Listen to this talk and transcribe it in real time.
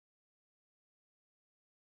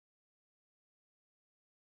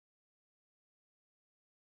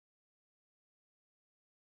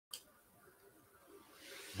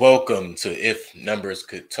Welcome to If Numbers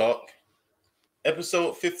Could Talk,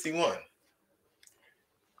 episode 51.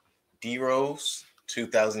 D Rose,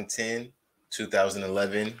 2010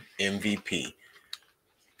 2011 MVP.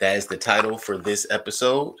 That is the title for this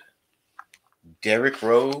episode. Derrick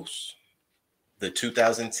Rose, the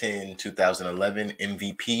 2010 2011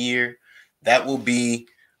 MVP year. That will be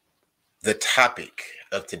the topic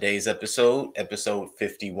of today's episode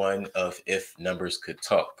 51 of If Numbers Could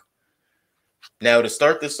Talk. Now, to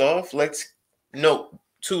start this off, let's note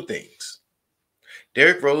two things.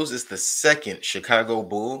 Derrick Rose is the second Chicago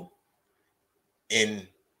Bull in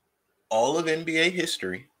all of NBA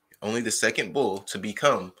history, only the second Bull to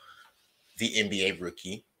become the NBA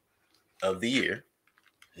Rookie of the Year.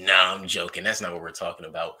 Nah, I'm joking. That's not what we're talking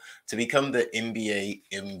about. To become the NBA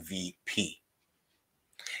MVP.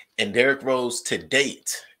 And Derrick Rose to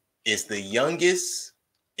date is the youngest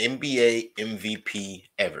NBA MVP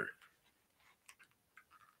ever.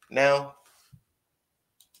 Now,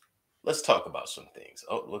 let's talk about some things.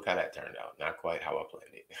 Oh, look how that turned out. Not quite how I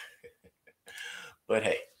planned it. But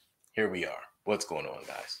hey, here we are. What's going on,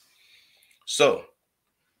 guys? So,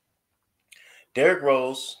 Derrick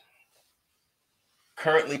Rose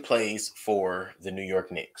currently plays for the New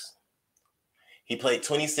York Knicks. He played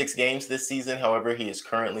 26 games this season. However, he is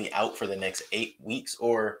currently out for the next 8 weeks,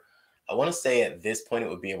 or I want to say at this point it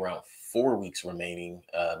would be around 4 weeks remaining,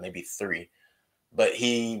 maybe 3. But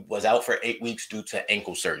he was out for 8 weeks due to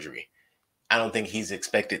ankle surgery. I don't think he's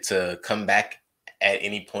expected to come back at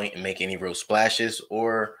any point and make any real splashes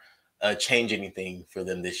or change anything for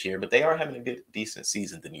them this year. But they are having a good, decent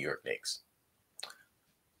season, the New York Knicks.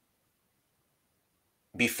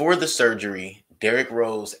 Before the surgery, Derrick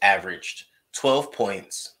Rose averaged 12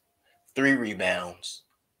 points, 3 rebounds,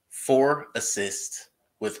 4 assists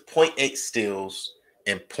with 0.8 steals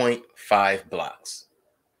and 0.5 blocks.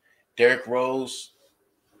 Derrick Rose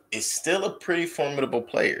is still a pretty formidable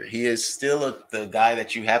player. He is still the guy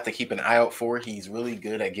that you have to keep an eye out for. He's really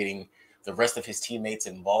good at getting the rest of his teammates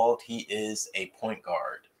involved. He is a point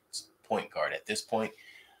guard at this point.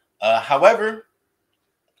 However,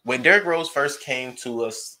 when Derrick Rose first came to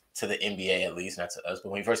us, to the NBA at least, not to us, but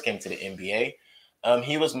when he first came to the NBA,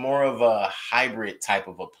 he was more of a hybrid type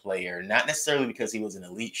of a player, not necessarily because he was an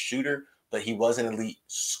elite shooter, but he was an elite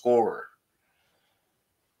scorer.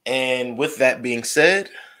 And with that being said,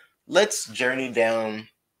 let's journey down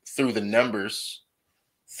through the numbers,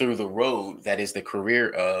 through the road that is the career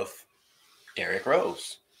of Derrick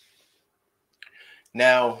Rose.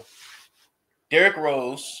 Now, Derrick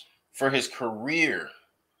Rose, for his career,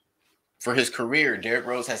 Derrick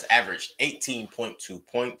Rose has averaged 18.2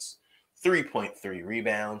 points, 3.3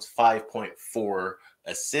 rebounds, 5.4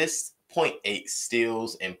 assists, 0.8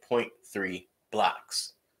 steals, and 0.3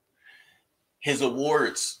 blocks. His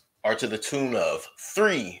awards are to the tune of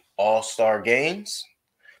 3 All-Star games,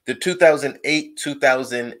 the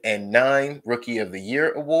 2008-2009 Rookie of the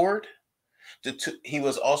Year award. He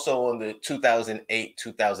was also on the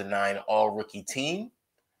 2008-2009 All-Rookie team,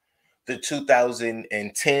 the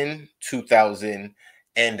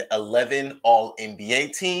 2010-2011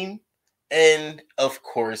 All-NBA team, and of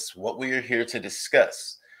course, what we are here to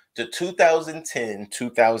discuss, the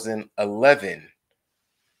 2010-2011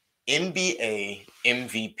 NBA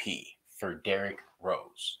MVP for Derrick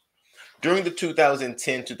Rose. During the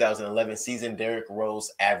 2010-2011 season, Derrick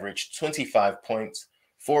Rose averaged 25 points,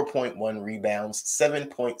 4.1 rebounds,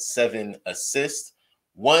 7.7 assists,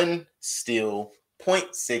 1 steal,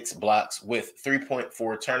 0.6 blocks with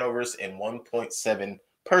 3.4 turnovers and 1.7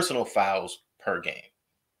 personal fouls per game.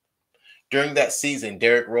 During that season,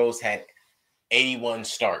 Derrick Rose had 81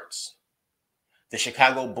 starts. The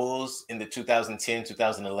Chicago Bulls in the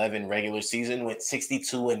 2010-2011 regular season went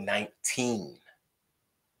 62-19.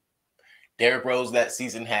 Derrick Rose that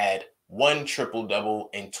season had 1 triple-double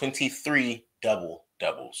and 23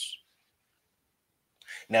 double-doubles.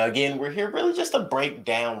 Now, again, we're here really just to break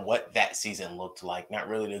down what that season looked like, not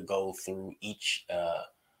really to go through each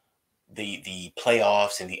the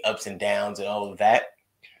playoffs and the ups and downs and all of that.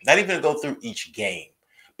 Not even to go through each game.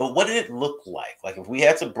 But what did it look like? Like, if we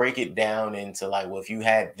had to break it down into, like, well, if you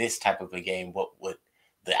had this type of a game, what would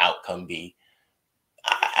the outcome be?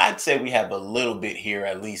 I'd say we have a little bit here,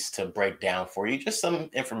 at least, to break down for you. Just some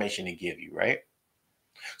information to give you, right?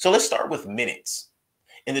 So let's start with minutes.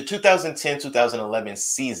 In the 2010-2011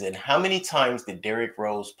 season, how many times did Derrick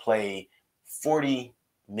Rose play 40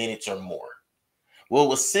 minutes or more? Well, it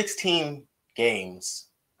was 16 games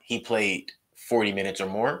he played 40 minutes or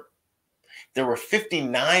more. There were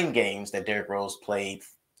 59 games that Derrick Rose played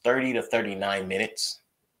 30 to 39 minutes,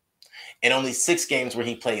 and only 6 games where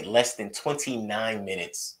he played less than 29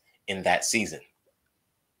 minutes in that season.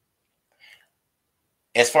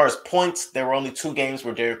 As far as points, there were only 2 games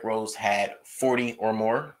where Derrick Rose had 40 or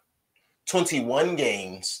more, 21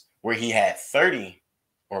 games where he had 30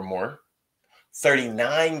 or more,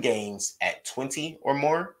 39 games at 20 or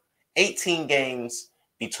more, 18 games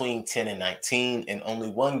between 10 and 19, and only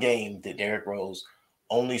 1 game did Derrick Rose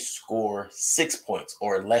only score 6 points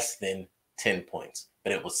or less than 10 points.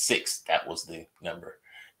 But it was 6. That was the number.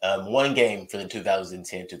 1 game for the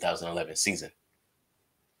 2010-2011 season.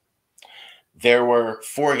 There were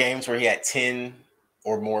 4 games where he had 10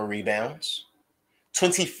 or more rebounds.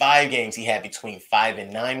 25 games he had between 5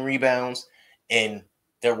 and 9 rebounds. And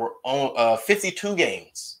there were 52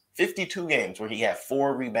 games where he had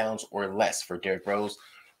 4 rebounds or less for Derrick Rose.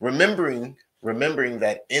 Remembering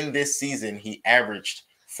that in this season, he averaged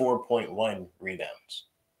 4.1 rebounds.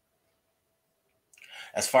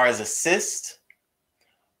 As far as assists,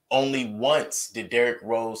 only once did Derrick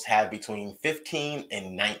Rose have between 15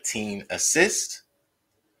 and 19 assists.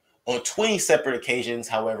 On 20 separate occasions,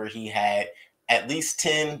 however, he had at least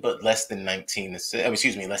 10, but less than 19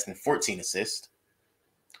 assists. Less than 14 assists.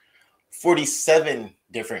 47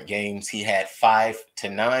 different games, he had 5 to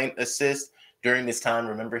 9 assists. During this time,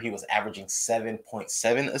 remember, he was averaging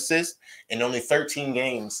 7.7 assists. In only 13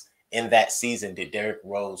 games in that season did Derrick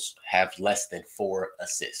Rose have less than 4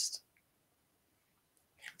 assists.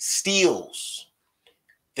 Steals.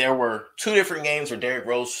 There were 2 different games where Derrick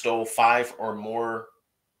Rose stole 5 or more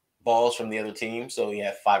balls from the other team. So he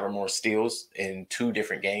had 5 or more steals in 2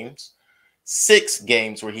 different games. 6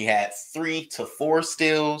 games where he had 3 to 4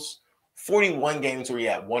 steals. 41 games where he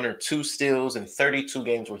had 1 or 2 steals, and 32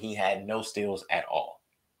 games where he had no steals at all.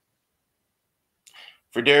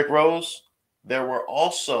 For Derrick Rose, there were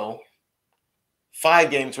also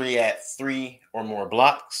 5 games where he had 3 or more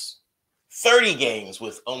blocks, 30 games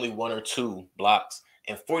with only 1 or 2 blocks,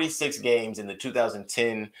 and 46 games in the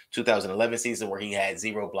 2010-2011 season where he had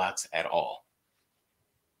 0 blocks at all.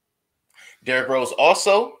 Derrick Rose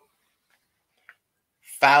also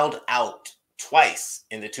fouled out twice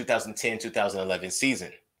in the 2010-2011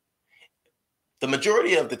 season. The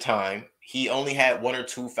majority of the time, he only had 1 or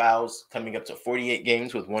 2 fouls, coming up to 48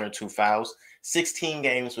 games with 1 or 2 fouls, 16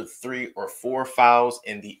 games with 3 or 4 fouls,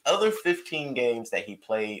 and the other 15 games that he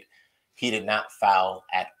played, he did not foul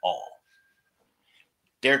at all.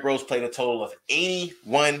 Derrick Rose played a total of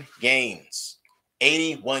 81 games.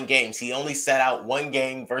 81 games. He only sat out 1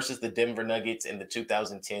 game versus the Denver Nuggets in the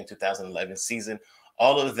 2010-2011 season.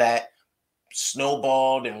 All of that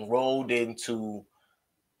snowballed and rolled into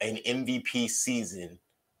an MVP season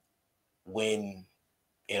when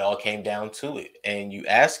it all came down to it. And you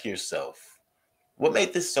ask yourself, what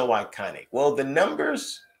made this so iconic? Well, the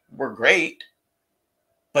numbers were great,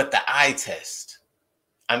 but the eye test.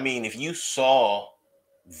 I mean, if you saw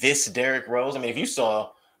this Derrick Rose, if you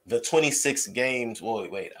saw the 26 games,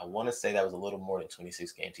 wait, I want to say that was a little more than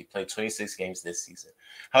 26 games. He played 26 games this season.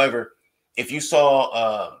 However, if you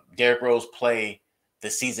saw Derrick Rose play the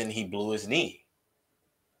season he blew his knee,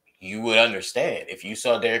 you would understand. If you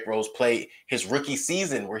saw Derrick Rose play his rookie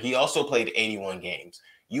season where he also played 81 games,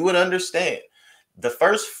 you would understand. The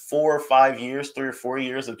first 4 or 5 years, 3 or 4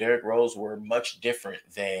 years of Derrick Rose were much different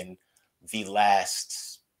than the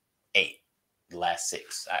last 8, the last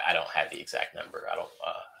 6. I don't have the exact number.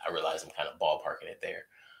 I realize I'm kind of ballparking it there.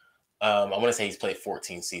 I want to say he's played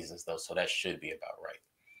 14 seasons though, so that should be about right.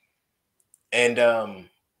 And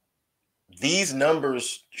these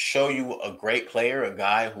numbers show you a great player, a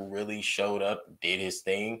guy who really showed up, did his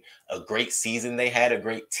thing, a great season they had, a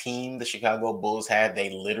great team the Chicago Bulls had. They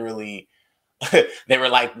literally, they were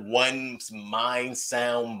like one mind,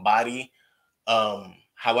 sound, body.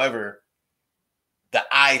 However, the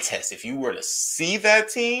eye test, if you were to see that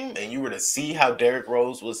team and you were to see how Derrick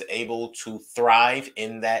Rose was able to thrive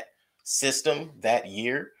in that system that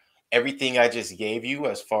year, everything I just gave you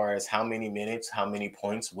as far as how many minutes, how many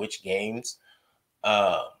points, which games,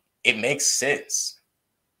 it makes sense.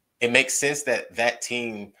 It makes sense that that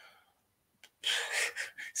team,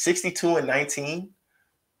 62-19,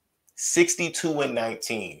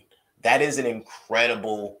 62-19, that is an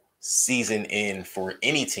incredible season in for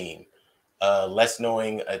any team. Less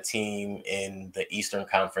knowing a team in the Eastern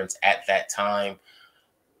Conference at that time.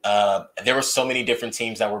 There were so many different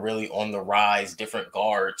teams that were really on the rise, different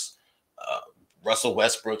guards. Russell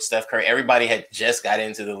Westbrook, Steph Curry, everybody had just got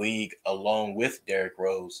into the league along with Derrick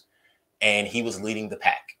Rose, and he was leading the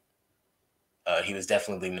pack. He was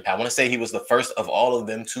definitely leading the pack. I want to say he was the first of all of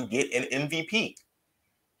them to get an MVP.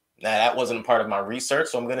 Now, that wasn't a part of my research,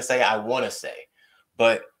 so I'm going to say I want to say.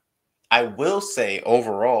 But I will say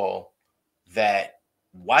overall that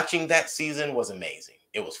watching that season was amazing.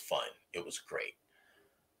 It was fun. It was great.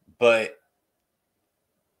 But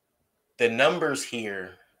the numbers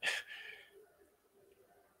here,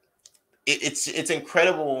 it's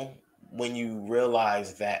incredible when you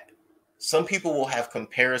realize that some people will have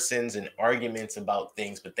comparisons and arguments about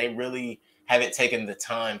things, but they really haven't taken the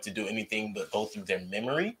time to do anything but go through their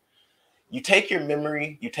memory. You take your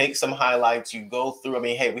memory, you take some highlights, you go through. I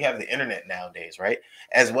mean, hey, we have the internet nowadays, right?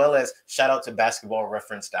 As well as shout out to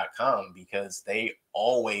basketballreference.com, because they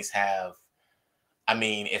always have. I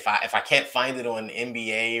mean, if I can't find it on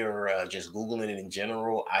NBA or just Googling it in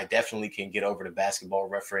general, I definitely can get over to Basketball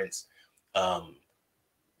Reference. Um,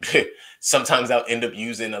 Sometimes I'll end up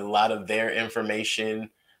using a lot of their information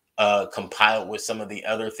compiled with some of the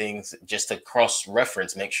other things just to cross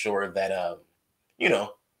reference, make sure that you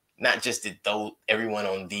know, not just that though everyone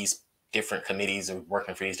on these different committees or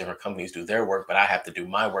working for these different companies do their work, but I have to do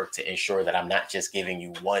my work to ensure that I'm not just giving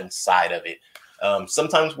you one side of it.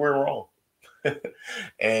 Sometimes we're wrong.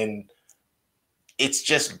 And it's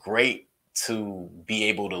just great to be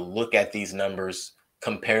able to look at these numbers,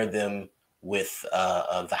 compare them with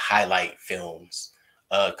the highlight films,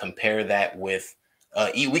 compare that with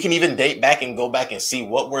we can even date back and go back and see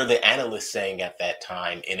what were the analysts saying at that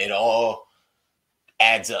time, and it all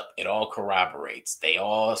adds up. It all corroborates. They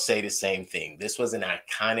all say the same thing. This was an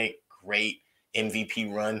iconic, great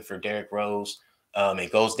MVP run for Derrick Rose.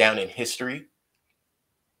 It goes down in history,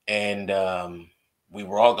 and we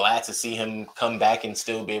were all glad to see him come back and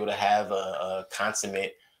still be able to have a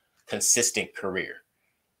consummate, consistent career.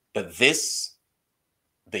 But this,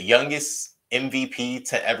 the youngest MVP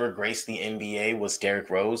to ever grace the NBA was Derrick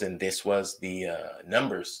Rose, and this was the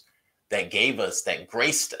numbers that gave us, that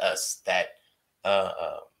graced us, that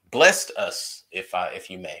blessed us, if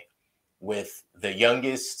you may, with the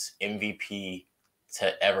youngest MVP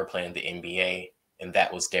to ever play in the NBA, and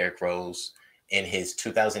that was Derrick Rose in his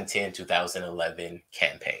 2010-2011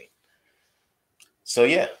 campaign. So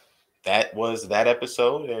yeah, that was that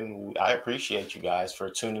episode, and I appreciate you guys for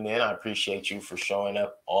tuning in. I appreciate you for showing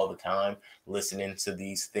up all the time, listening to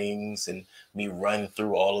these things, and me run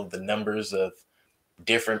through all of the numbers of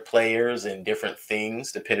different players and different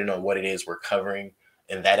things, depending on what it is we're covering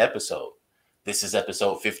in that episode. This is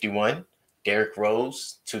episode 51, Derrick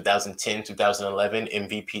Rose, 2010-2011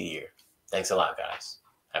 MVP year. Thanks a lot, guys.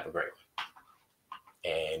 Have a great one.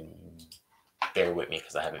 And bear with me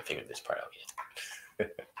because I haven't figured this part out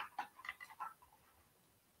yet.